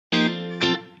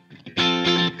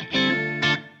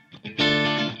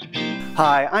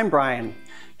Hi, I'm Brian.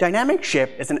 Dynamic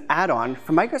Ship is an add-on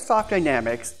for Microsoft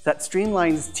Dynamics that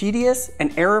streamlines tedious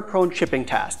and error-prone shipping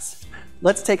tasks.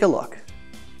 Let's take a look.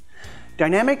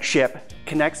 Dynamic Ship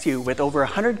connects you with over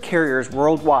 100 carriers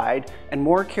worldwide, and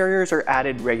more carriers are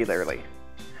added regularly.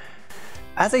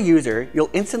 As a user, you'll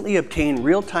instantly obtain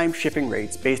real-time shipping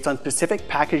rates based on specific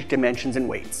package dimensions and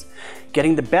weights.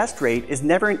 Getting the best rate is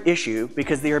never an issue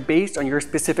because they are based on your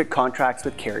specific contracts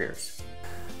with carriers.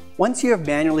 Once you have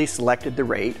manually selected the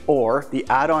rate, or the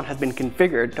add-on has been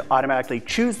configured to automatically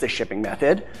choose the shipping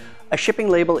method, a shipping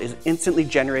label is instantly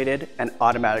generated and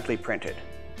automatically printed.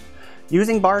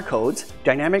 Using barcodes,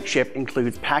 Dynamic Ship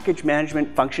includes package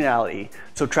management functionality,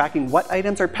 so tracking what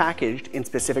items are packaged in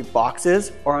specific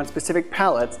boxes or on specific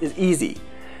pallets is easy.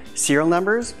 Serial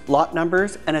numbers, lot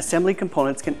numbers, and assembly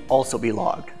components can also be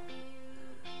logged.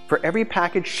 For every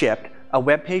package shipped, a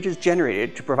web page is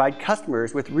generated to provide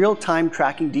customers with real-time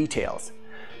tracking details.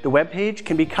 The web page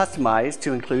can be customized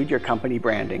to include your company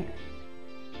branding.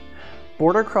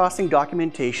 Border crossing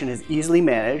documentation is easily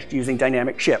managed using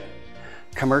Dynamic Ship.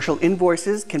 Commercial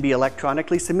invoices can be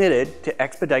electronically submitted to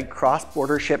expedite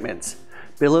cross-border shipments.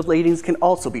 Bill of ladings can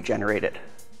also be generated.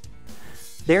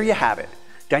 There you have it.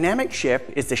 Dynamic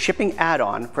Ship is the shipping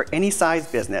add-on for any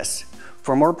size business.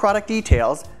 For more product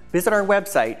details, visit our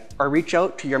website or reach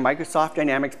out to your Microsoft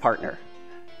Dynamics partner.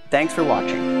 Thanks for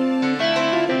watching.